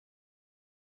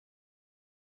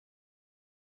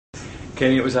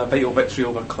Kenny, it was a vital victory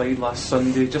over Clyde last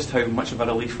Sunday. Just how much of a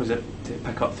relief was it to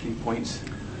pick up 3 points?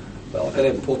 Well, a very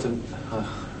important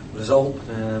result.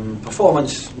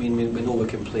 Performance, I mean, we know we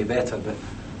can play better, but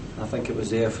I think it was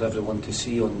there for everyone to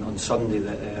see on Sunday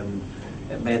that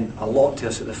it meant a lot to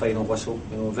us at the final whistle.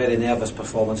 You know, very nervous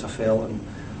performance I felt, and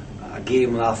a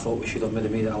game that I thought we should have made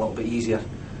it a little bit easier,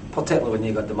 particularly when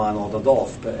you got the man ordered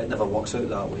off, but it never works out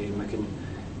that way, and we can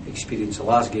experience the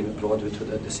last game at Broadwood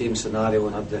with the same scenario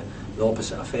and had the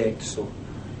opposite effect. So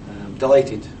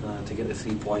delighted to get the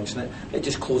 3 points, and it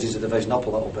just closes the division up a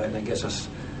little bit, and it gets us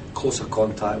closer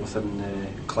contact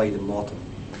within Clyde and Morton.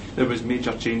 There was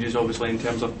major changes obviously in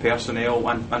terms of personnel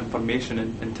and formation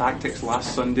and tactics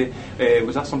last Sunday.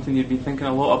 Was that something you'd been thinking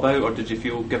a lot about, or did you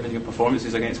feel, given your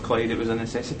performances against Clyde, it was a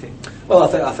necessity? Well,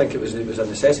 I think it was a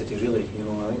necessity, really. You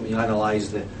know, I think when you analyse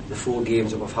the 4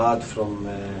 games that we've had from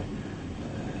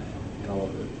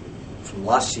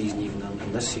last season even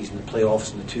and this season, the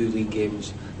playoffs and the 2 league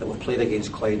games that we've played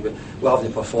against Clyde, we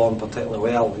haven't performed particularly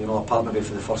well, you know, apart maybe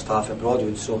for the first half at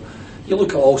Broadwood. So you look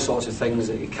at all sorts of things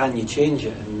that can you change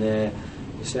it, and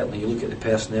certainly you look at the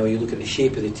personnel, you look at the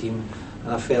shape of the team,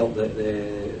 and I felt that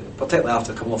particularly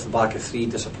after coming off the back of 3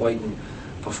 disappointing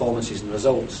performances and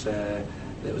results,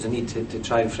 there was a need to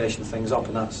try and freshen things up,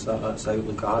 and that's the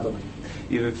outlook I had on it.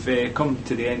 You've come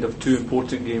to the end of 2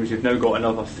 important games. You've now got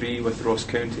another 3 with Ross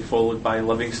County, followed by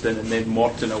Livingston and then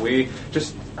Morton away.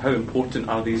 Just how important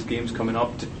are these games coming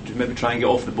up to maybe try and get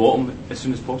off the bottom as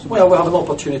soon as possible? Well, we have an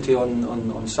opportunity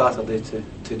on Saturday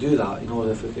to do that. You know,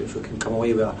 if we can come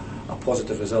away with a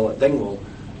positive result at Dingwall,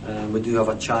 we do have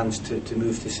a chance to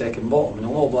move to second bottom. You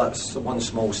know, although that's one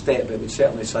small step, it would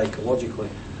certainly psychologically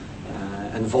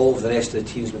involve the rest of the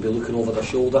teams maybe looking over their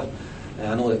shoulder.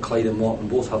 I know that Clyde and Morton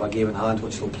both have a game in hand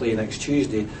which they'll play next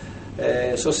Tuesday,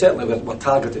 so certainly we're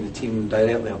targeting the team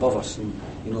directly above us, and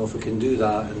you know, if we can do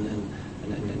that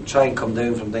and try and come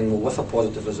down from Dingwall with a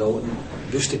positive result, and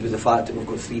boosted with the fact that we've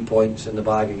got 3 points in the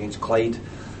bag against Clyde,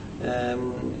 you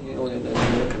know,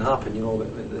 it can happen. You know,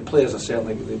 the players are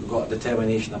certainly, they've got a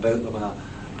determination about them,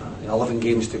 and 11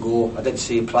 games to go. I did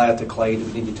say prior to Clyde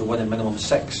we needed to win a minimum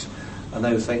 6. I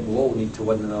now think we'll need to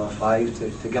win another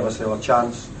 5 to give ourselves a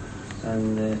chance,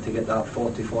 and to get that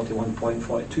 40, 41 point,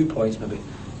 42 points maybe,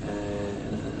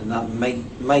 and that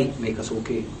might make us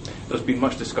okay. There's been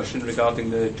much discussion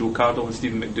regarding the Joe Cardle and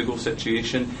Stephen McDougall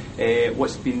situation.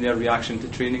 What's been their reaction to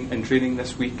training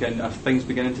this week, and are things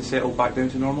beginning to settle back down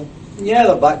to normal? Yeah,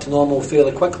 they're back to normal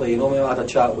fairly quickly. You know, I had a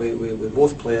chat with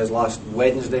both players last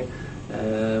Wednesday,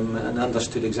 and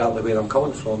understood exactly where I'm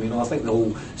coming from. You know, I think the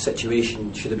whole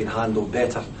situation should have been handled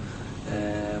better.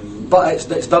 But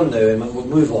it's done now, and we'll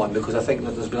move on, because I think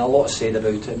that there's been a lot said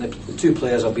about it, and the 2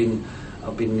 players have been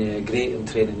great in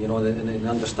training, you know, and they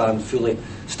understand fully,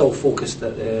 still focused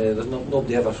that there's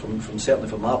nobody ever, from certainly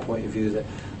from my point of view, that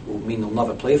will mean they'll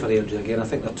never play for Airdrie again. I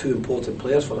think they're 2 important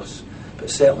players for us, but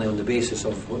certainly on the basis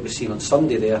of what we've seen on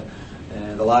Sunday there,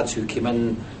 the lads who came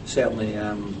in certainly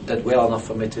did well enough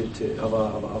for me to have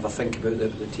a think about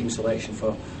the team selection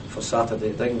for Saturday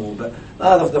at Dingwall.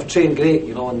 But they've trained great,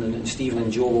 you know, and Stephen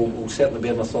and Joe will certainly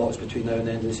bear my thoughts between now and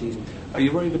the end of the season. Are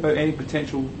you worried about any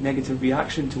potential negative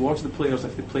reaction towards the players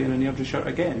if they play in an Airdrie shirt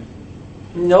again?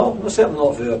 No, certainly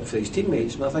not for his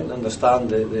teammates. I mean, I think they understand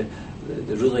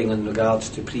the ruling in regards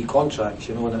to pre-contracts,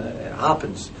 you know, and it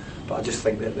happens. But I just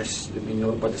think that this, I mean, you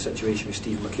know, about the situation with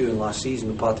Steve McEwen last season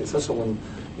with Partick Thistle, and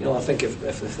you know, I think if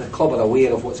the club are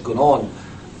aware of what's going on,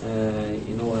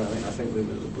 you know, I think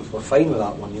we're fine with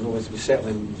that one. You know, we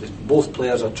certainly, both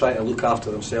players are trying to look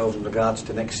after themselves in regards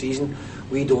to next season.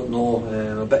 We don't know,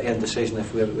 a bit of indecision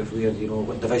if we're you know,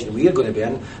 what division we are going to be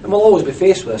in, and we'll always be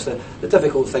faced with this. The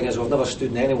difficult thing is we've never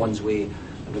stood in anyone's way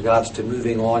in regards to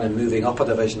moving on and moving up a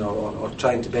division or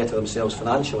trying to better themselves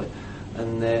financially.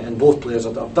 And both players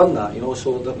have done that, you know,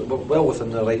 so they're well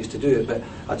within their rights to do it, but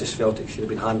I just felt it should have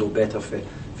been handled better for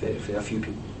a few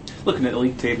people. Looking at the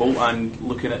league table and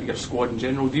looking at your squad in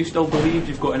general, do you still believe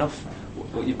you've got enough,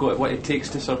 what it takes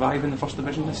to survive in the First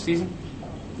Division this season?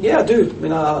 Yeah, I do. I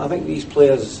mean, I think these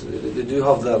players, they do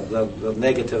have their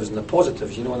negatives and their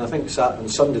positives, you know, and I think on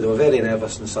Sunday they were very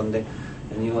nervous on Sunday,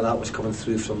 and you know, that was coming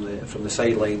through from the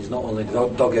sidelines, not only the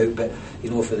dugout, but you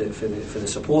know, for the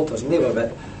supporters, and they were a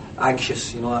bit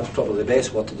anxious, you know, that's probably the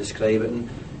best word to describe it. And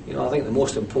you know, I think the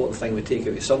most important thing we take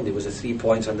out of Sunday was the 3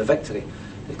 points and the victory,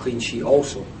 the clean sheet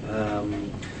also.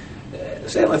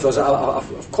 Certainly,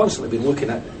 I've constantly been looking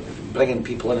at bringing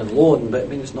people in and loan, but I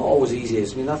mean, it's not always easy.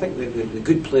 I mean, I think the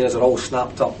good players are all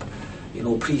snapped up, you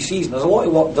know, pre-season. There's a lot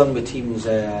of work done with teams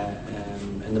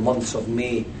in the months of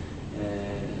May.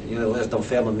 You know, Les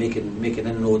Dunfermline making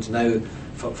inroads now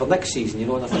for next season, you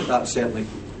know, and I think that certainly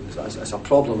it's a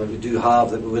problem that we do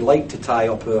have, that we would like to tie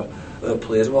up our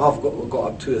players. We've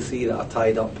got 2 or 3 that are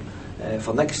tied up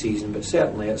for next season, but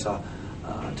certainly it's to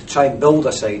try and build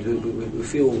a side. We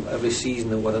feel every season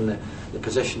that we're in the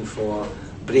position for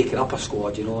breaking up a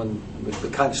squad, and we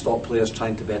can't stop players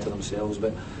trying to better themselves.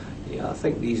 But I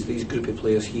think these group of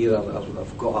players here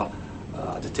have got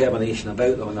a determination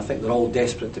about them, and I think they're all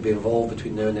desperate to be involved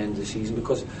between now and the end of the season,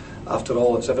 because after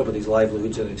all, it's everybody's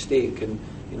livelihoods are at stake, and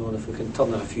if we can turn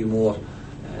in a few more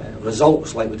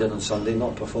results like we did on Sunday,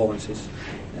 not performances,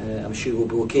 I'm sure we'll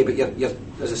be okay. But you're,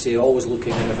 as I say, always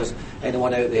looking, and if there's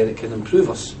anyone out there that can improve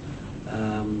us,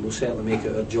 we'll certainly make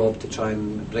it our job to try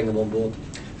and bring them on board.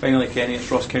 Finally, Kenny,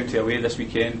 it's Ross County away this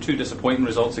weekend. 2 disappointing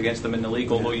results against them in the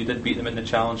league, although you did beat them in the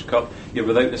Challenge Cup. You're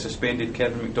without the suspended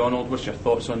Kevin McDonald. What's your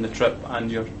thoughts on the trip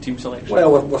and your team selection?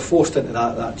 Well, we're forced into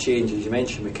that change, as you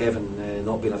mentioned, with Kevin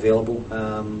not being available.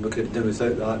 We could have done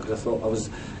without that, because I thought I was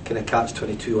kind of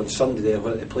catch-22 on Sunday there,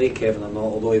 whether to play Kevin or not,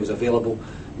 although he was available,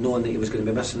 knowing that he was going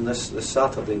to be missing this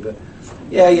Saturday. But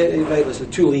yeah, you're right. Listen,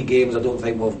 2 league games, I don't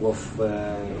think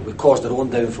we've caused our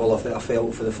own downfall. I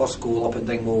felt for the first goal up at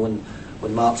Dingwall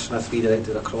when Mark Smith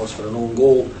redirected across for an own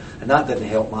goal, and that didn't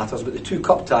help matters. But the 2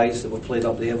 cup ties that were played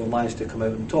up there, we managed to come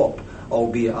out on top,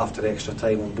 albeit after extra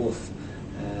time on both.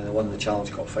 The one in the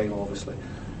Challenge Cup final, obviously.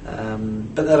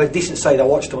 But they're a decent side. I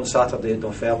watched them on Saturday at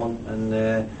Dunfermline, and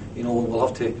we'll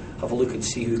have to have a look and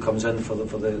see who comes in for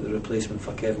the replacement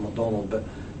for Kevin McDonald. But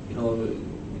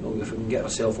if we can get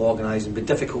ourselves organised and be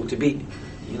difficult to beat,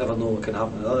 you never know what can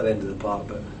happen at the other end of the park.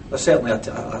 But there's certainly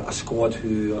a squad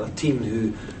or a team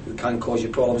who can cause you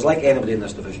problems, like anybody in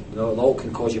this division. They all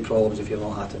can cause you problems if you're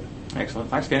not at it. Excellent.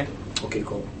 Thanks, Kenny. Okay,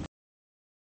 Colin.